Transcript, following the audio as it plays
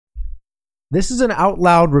This is an out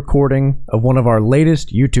loud recording of one of our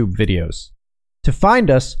latest YouTube videos. To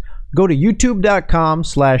find us, go to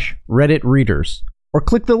youtube.com/redditreaders or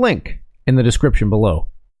click the link in the description below.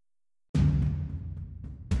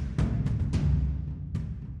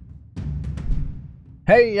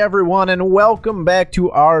 Hey everyone, and welcome back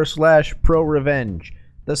to r/ProRevenge,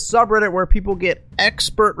 the subreddit where people get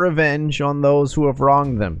expert revenge on those who have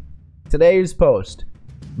wronged them. Today's post: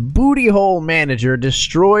 Booty hole manager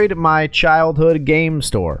destroyed my childhood game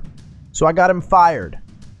store, so I got him fired.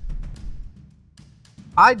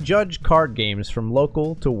 I judge card games from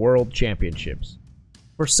local to world championships.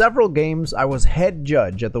 For several games, I was head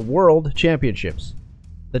judge at the world championships.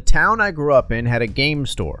 The town I grew up in had a game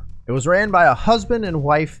store. It was ran by a husband and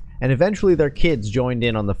wife, and eventually their kids joined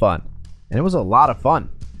in on the fun. And it was a lot of fun.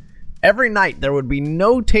 Every night there would be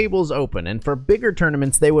no tables open, and for bigger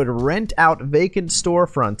tournaments they would rent out vacant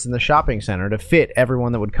storefronts in the shopping center to fit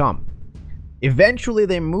everyone that would come. Eventually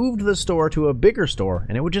they moved the store to a bigger store,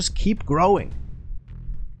 and it would just keep growing.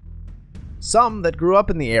 Some that grew up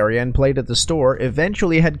in the area and played at the store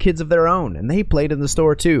eventually had kids of their own, and they played in the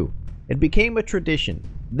store too. It became a tradition.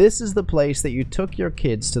 This is the place that you took your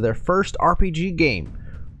kids to their first RPG game,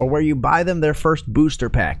 or where you buy them their first booster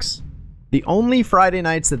packs. The only Friday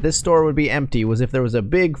nights that this store would be empty was if there was a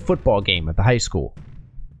big football game at the high school.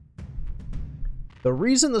 The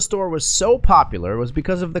reason the store was so popular was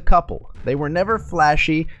because of the couple. They were never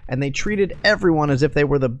flashy, and they treated everyone as if they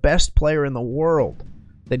were the best player in the world.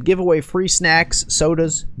 They'd give away free snacks,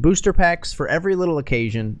 sodas, booster packs for every little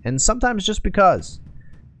occasion, and sometimes just because.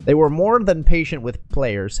 They were more than patient with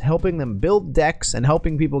players, helping them build decks and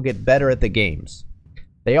helping people get better at the games.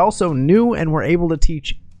 They also knew and were able to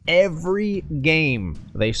teach every game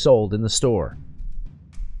they sold in the store.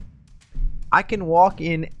 I can walk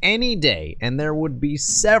in any day and there would be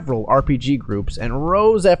several RPG groups and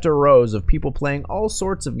rows after rows of people playing all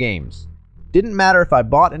sorts of games. Didn't matter if I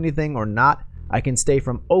bought anything or not, I can stay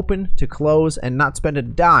from open to close and not spend a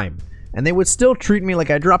dime, and they would still treat me like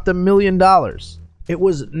I dropped $1 million. It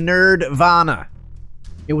was Nerdvana.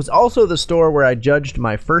 It was also the store where I judged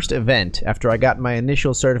my first event after I got my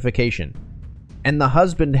initial certification. And the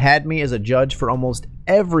husband had me as a judge for almost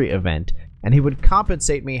every event, and he would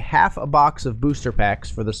compensate me half a box of booster packs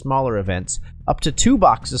for the smaller events, up to 2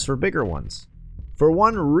 boxes for bigger ones. For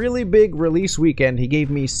one really big release weekend, he gave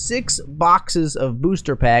me 6 boxes of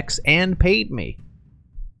booster packs and paid me.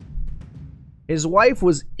 His wife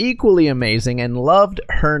was equally amazing and loved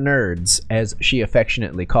her nerds, as she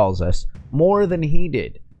affectionately calls us, more than he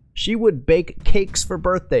did. She would bake cakes for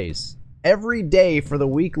birthdays. Every day for the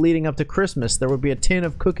week leading up to Christmas, there would be a tin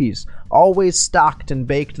of cookies, always stocked and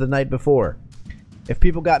baked the night before. If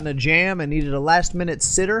people got in a jam and needed a last-minute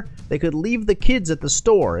sitter, they could leave the kids at the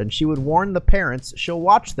store, and she would warn the parents she'll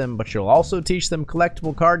watch them, but she'll also teach them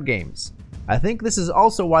collectible card games. I think this is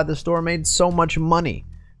also why the store made so much money.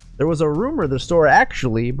 There was a rumor the store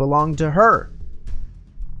actually belonged to her.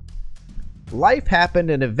 Life happened,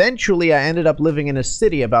 and eventually I ended up living in a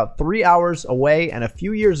city about 3 hours away, and a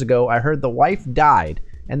few years ago I heard the wife died,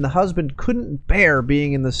 and the husband couldn't bear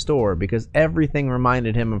being in the store because everything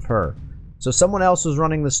reminded him of her. So someone else was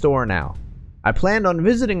running the store now. I planned on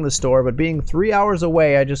visiting the store, but being 3 hours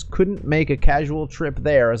away, I just couldn't make a casual trip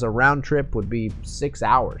there, as a round trip would be 6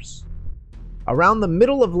 hours. Around the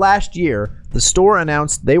middle of last year, the store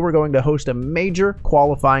announced they were going to host a major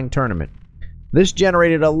qualifying tournament. This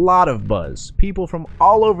generated a lot of buzz. People from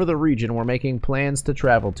all over the region were making plans to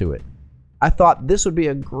travel to it. I thought this would be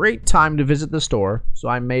a great time to visit the store, so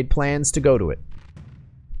I made plans to go to it.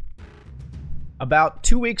 About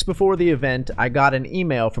 2 weeks before the event, I got an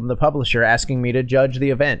email from the publisher asking me to judge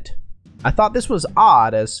the event. I thought this was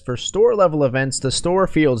odd, as for store-level events, the store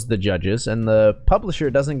fields the judges, and the publisher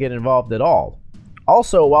doesn't get involved at all.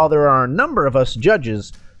 Also, while there are a number of us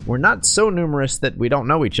judges, we're not so numerous that we don't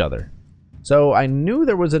know each other. So I knew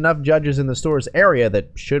there was enough judges in the store's area that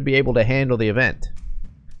should be able to handle the event.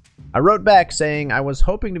 I wrote back saying I was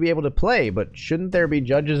hoping to be able to play, but shouldn't there be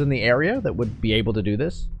judges in the area that would be able to do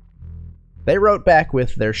this? They wrote back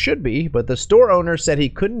with there should be, but the store owner said he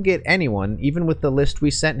couldn't get anyone, even with the list we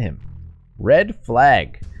sent him. Red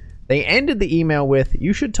flag. They ended the email with,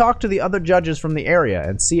 you should talk to the other judges from the area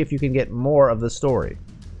and see if you can get more of the story.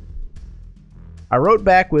 I wrote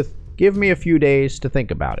back with, give me a few days to think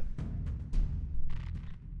about it.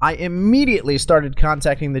 I immediately started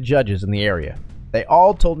contacting the judges in the area. They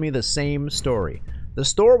all told me the same story. The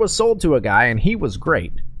store was sold to a guy and he was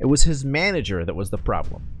great. It was his manager that was the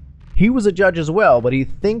problem. He was a judge as well, but he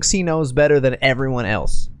thinks he knows better than everyone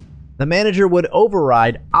else. The manager would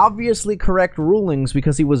override obviously correct rulings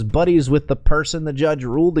because he was buddies with the person the judge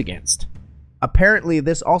ruled against. Apparently,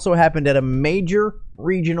 this also happened at a major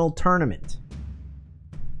regional tournament.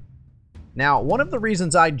 Now, one of the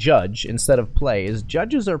reasons I judge instead of play is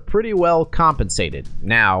judges are pretty well compensated,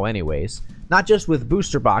 now anyways. Not just with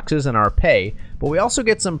booster boxes and our pay, but we also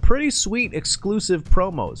get some pretty sweet exclusive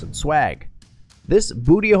promos and swag. This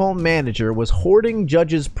booty hole manager was hoarding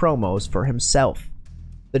judges' promos for himself.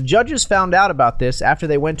 The judges found out about this after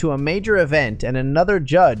they went to a major event and another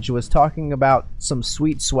judge was talking about some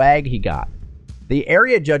sweet swag he got. The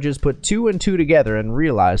area judges put 2 and 2 together and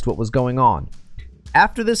realized what was going on.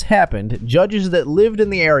 After this happened, judges that lived in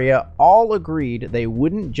the area all agreed they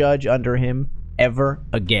wouldn't judge under him ever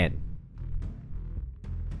again.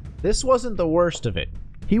 This wasn't the worst of it.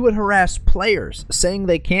 He would harass players, saying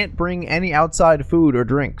they can't bring any outside food or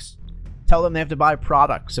drinks. Tell them they have to buy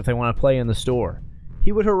products if they want to play in the store.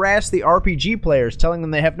 He would harass the RPG players, telling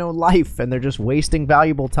them they have no life and they're just wasting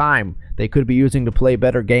valuable time they could be using to play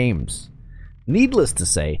better games. Needless to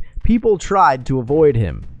say, people tried to avoid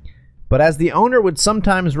him. But as the owner would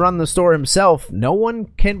sometimes run the store himself, no one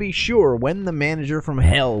can be sure when the manager from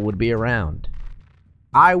hell would be around.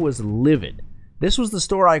 I was livid. This was the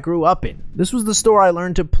store I grew up in. This was the store I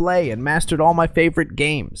learned to play and mastered all my favorite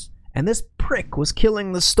games. And this prick was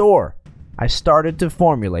killing the store. I started to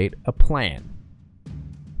formulate a plan.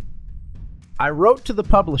 I wrote to the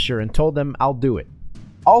publisher and told them I'll do it.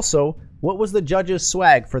 Also, what was the judges'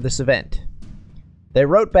 swag for this event? They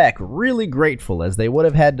wrote back really grateful, as they would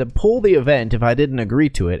have had to pull the event if I didn't agree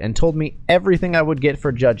to it, and told me everything I would get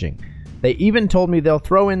for judging. They even told me they'll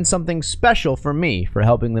throw in something special for me for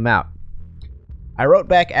helping them out. I wrote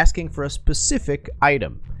back asking for a specific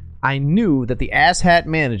item I knew that the asshat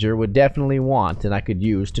manager would definitely want and I could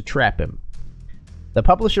use to trap him. The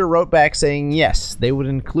publisher wrote back saying yes, they would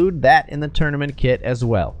include that in the tournament kit as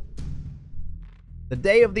well. The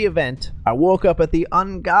day of the event, I woke up at the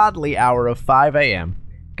ungodly hour of 5 a.m.,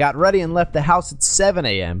 got ready and left the house at 7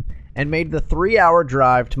 a.m., and made the 3-hour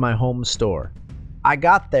drive to my home store. I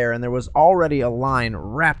got there and there was already a line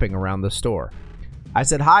wrapping around the store. I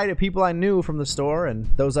said hi to people I knew from the store and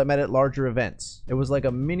those I met at larger events. It was like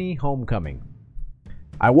a mini homecoming.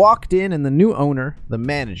 I walked in and the new owner, the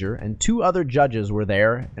manager, and 2 other judges were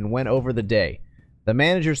there and went over the day. The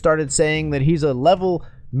manager started saying that he's a level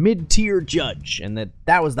mid-tier judge and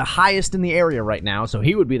that was the highest in the area right now, so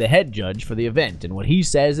he would be the head judge for the event and what he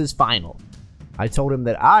says is final. I told him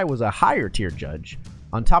that I was a higher tier judge.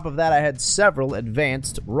 On top of that, I had several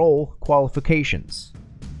advanced role qualifications.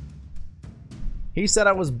 He said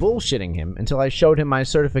I was bullshitting him until I showed him my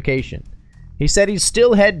certification. He said he's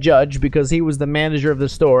still head judge because he was the manager of the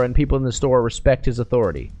store and people in the store respect his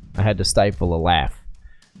authority. I had to stifle a laugh.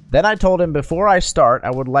 Then I told him before I start,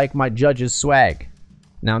 I would like my judge's swag.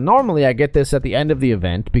 Now, normally I get this at the end of the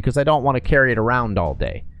event because I don't want to carry it around all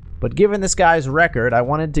day. But given this guy's record, I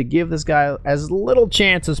wanted to give this guy as little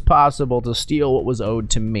chance as possible to steal what was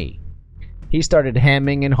owed to me. He started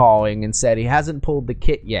hemming and hawing and said he hasn't pulled the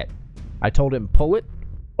kit yet. I told him pull it,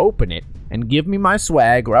 open it, and give me my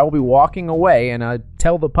swag or I will be walking away and I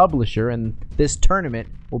tell the publisher and this tournament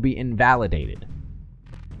will be invalidated.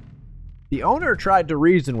 The owner tried to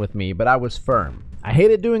reason with me, but I was firm. I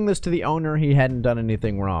hated doing this to the owner. He hadn't done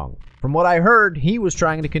anything wrong. From what I heard, he was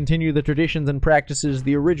trying to continue the traditions and practices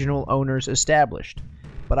the original owners established.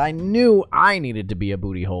 But I knew I needed to be a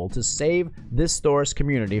booty hole to save this store's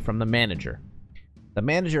community from the manager. The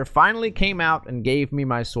manager finally came out and gave me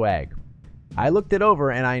my swag. I looked it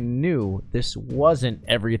over and I knew this wasn't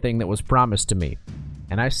everything that was promised to me.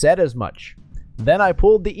 And I said as much. Then I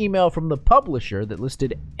pulled the email from the publisher that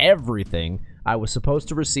listed everything I was supposed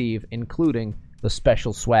to receive, including the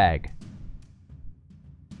special swag.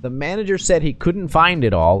 The manager said he couldn't find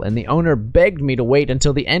it all, and the owner begged me to wait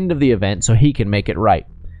until the end of the event so he can make it right.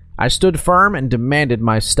 I stood firm and demanded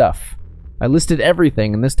my stuff. I listed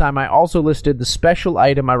everything, and this time I also listed the special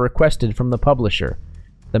item I requested from the publisher.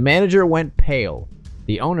 The manager went pale.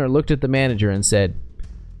 The owner looked at the manager and said,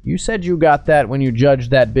 "You said you got that when you judged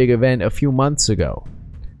that big event a few months ago."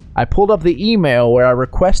 I pulled up the email where I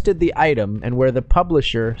requested the item and where the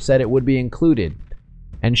publisher said it would be included,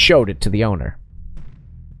 and showed it to the owner.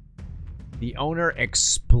 The owner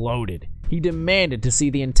exploded. He demanded to see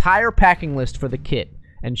the entire packing list for the kit,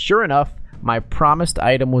 and sure enough, my promised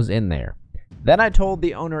item was in there. Then I told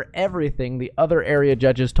the owner everything the other area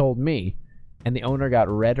judges told me, and the owner got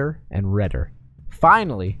redder and redder.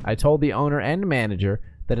 Finally, I told the owner and manager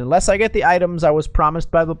that unless I get the items I was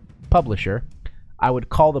promised by the publisher, I would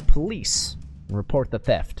call the police and report the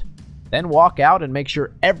theft. Then walk out and make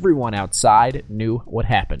sure everyone outside knew what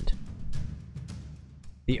happened.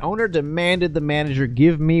 The owner demanded the manager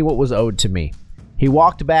give me what was owed to me. He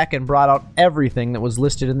walked back and brought out everything that was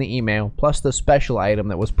listed in the email, plus the special item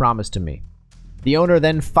that was promised to me. The owner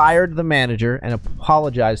then fired the manager and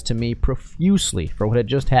apologized to me profusely for what had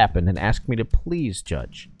just happened and asked me to please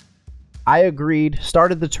judge. I agreed,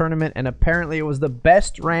 started the tournament, and apparently it was the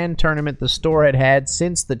best ran tournament the store had had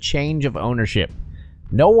since the change of ownership.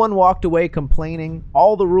 No one walked away complaining,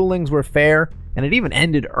 all the rulings were fair, and it even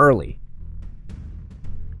ended early.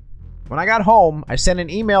 When I got home, I sent an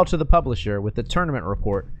email to the publisher with the tournament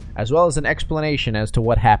report, as well as an explanation as to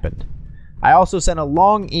what happened. I also sent a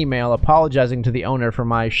long email apologizing to the owner for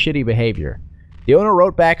my shitty behavior. The owner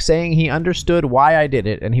wrote back saying he understood why I did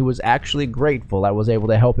it and he was actually grateful I was able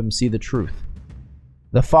to help him see the truth.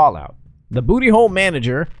 The fallout. The booty hole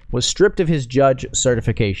manager was stripped of his judge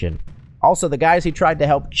certification. Also, the guys he tried to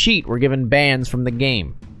help cheat were given bans from the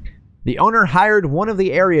game. The owner hired one of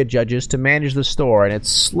the area judges to manage the store, and it's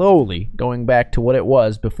slowly going back to what it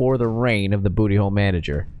was before the reign of the booty hole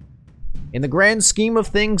manager. In the grand scheme of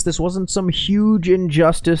things, this wasn't some huge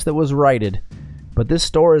injustice that was righted, but this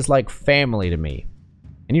store is like family to me,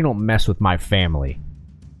 and you don't mess with my family.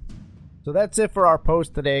 So that's it for our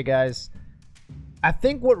post today, guys. I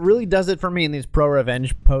think what really does it for me in these pro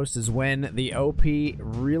revenge posts is when the OP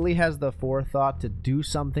really has the forethought to do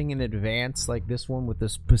something in advance, like this one with the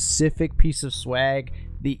specific piece of swag,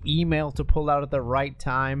 the email to pull out at the right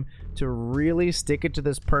time, to really stick it to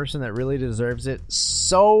this person that really deserves it.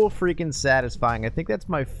 So freaking satisfying. I think that's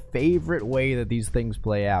my favorite way that these things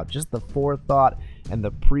play out. Just the forethought and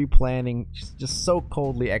the pre-planning, just so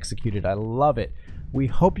coldly executed. I love it. We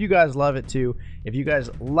hope you guys love it too. If you guys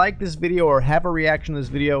like this video or have a reaction to this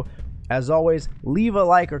video, as always, leave a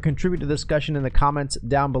like or contribute to the discussion in the comments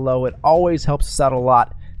down below. It always helps us out a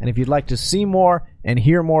lot. And if you'd like to see more and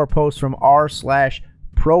hear more posts from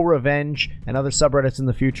r/ProRevenge and other subreddits in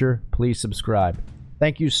the future, please subscribe.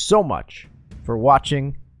 Thank you so much for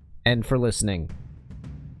watching and for listening.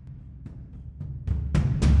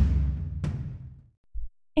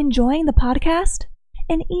 Enjoying the podcast?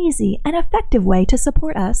 An easy and effective way to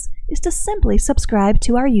support us is to simply subscribe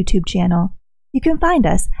to our YouTube channel. You can find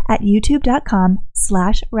us at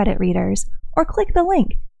youtube.com/RedditReaders or click the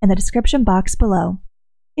link in the description box below.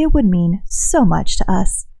 It would mean so much to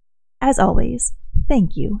us. As always,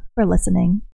 thank you for listening.